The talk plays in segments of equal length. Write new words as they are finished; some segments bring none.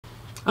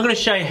I'm going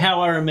to show you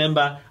how I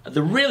remember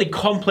the really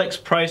complex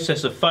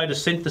process of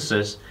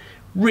photosynthesis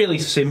really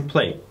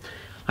simply.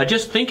 I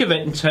just think of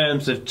it in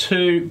terms of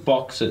two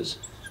boxes.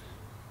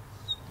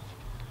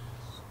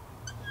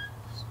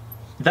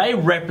 They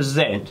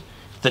represent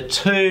the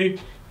two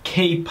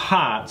key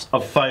parts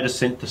of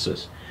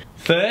photosynthesis.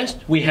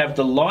 First, we have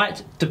the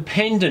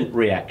light-dependent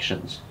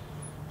reactions.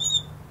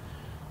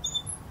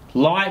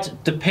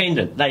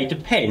 Light-dependent, they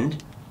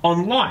depend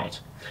on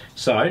light.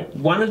 So,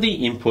 one of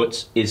the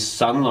inputs is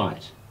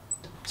sunlight.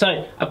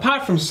 So,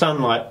 apart from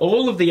sunlight,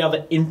 all of the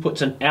other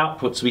inputs and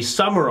outputs we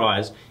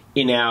summarise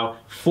in our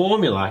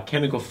formula,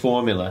 chemical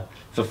formula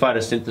for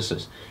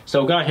photosynthesis. So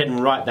we'll go ahead and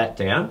write that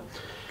down.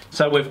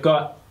 So we've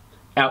got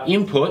our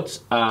inputs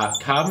are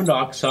carbon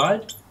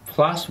dioxide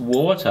plus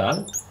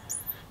water,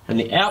 and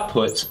the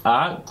outputs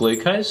are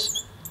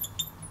glucose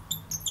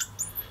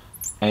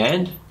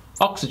and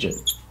oxygen.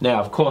 Now,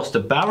 of course, to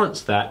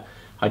balance that,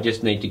 I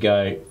just need to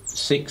go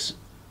 6,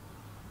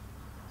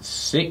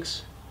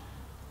 6,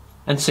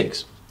 and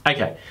 6.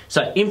 Okay,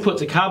 so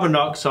inputs are carbon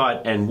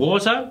dioxide and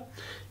water,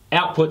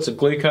 outputs are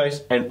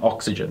glucose and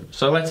oxygen.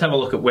 So let's have a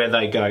look at where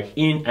they go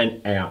in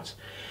and out.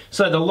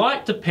 So the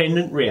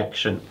light-dependent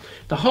reaction,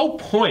 the whole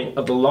point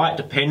of the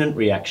light-dependent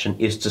reaction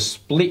is to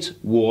split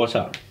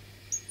water.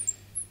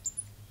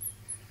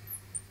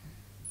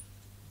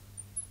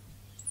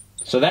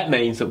 So that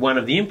means that one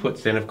of the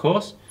inputs then, of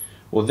course,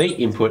 well, the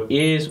input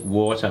is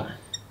water.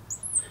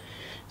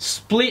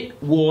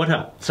 Split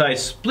water, so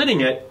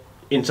splitting it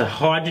into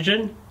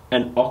hydrogen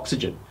and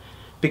oxygen,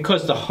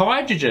 because the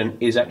hydrogen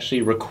is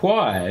actually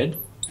required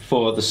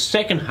for the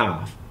second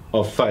half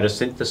of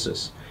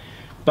photosynthesis,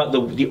 but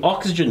the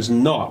oxygen's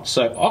not.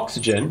 So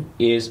oxygen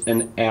is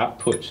an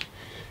output.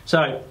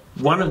 So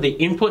one of the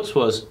inputs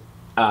was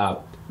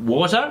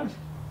water,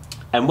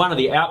 and one of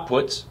the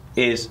outputs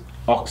is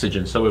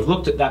oxygen. So we've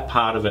looked at that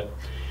part of it.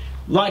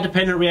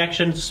 Light-dependent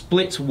reaction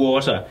splits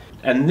water,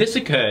 and this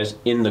occurs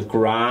in the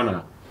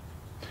grana.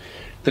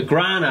 The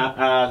grana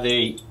are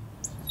the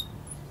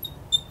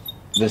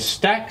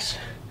stacks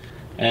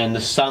and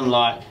the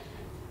sunlight.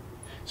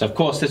 So of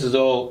course this is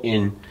all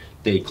in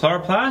the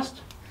chloroplast,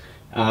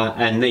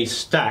 and these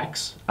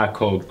stacks are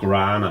called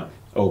grana,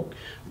 or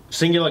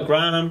singular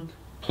granum,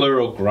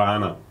 plural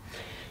grana.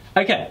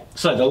 Okay,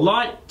 so the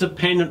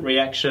light-dependent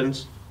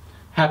reactions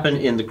happen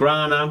in the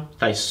grana,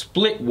 they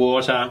split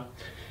water,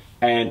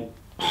 and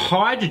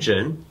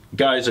hydrogen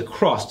goes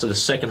across to the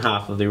second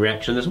half of the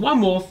reaction. There's one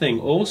more thing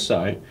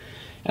also,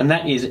 and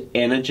that is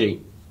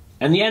energy.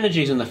 And the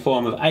energy is in the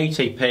form of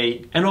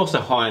ATP and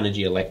also high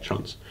energy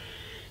electrons.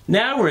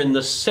 Now we're in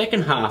the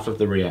second half of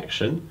the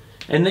reaction,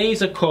 and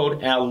these are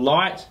called our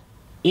light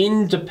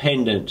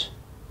independent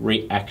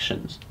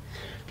reactions.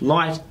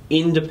 Light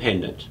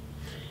independent.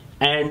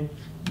 And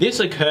this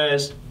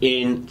occurs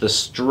in the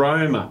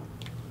stroma.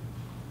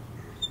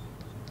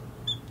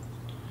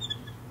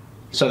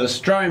 So the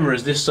stroma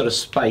is this sort of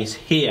space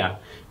here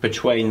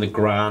between the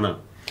grana.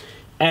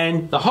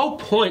 And the whole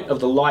point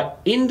of the light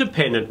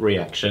independent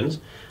reactions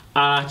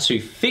are to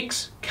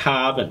fix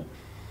carbon.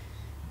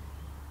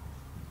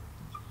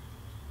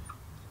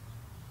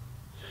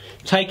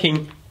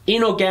 Taking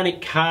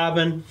inorganic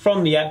carbon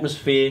from the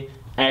atmosphere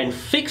and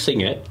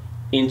fixing it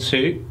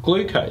into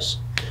glucose.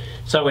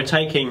 So we're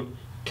taking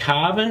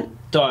carbon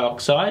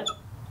dioxide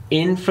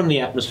in from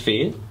the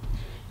atmosphere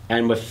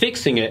and we're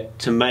fixing it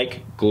to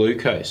make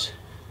glucose.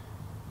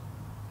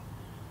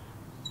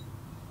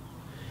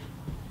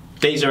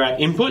 These are our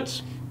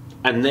inputs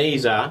and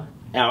these are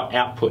our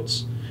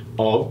outputs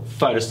of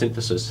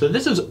photosynthesis. So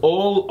this is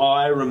all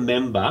I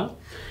remember.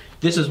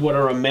 This is what I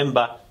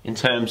remember in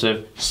terms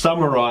of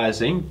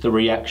summarising the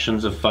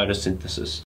reactions of photosynthesis.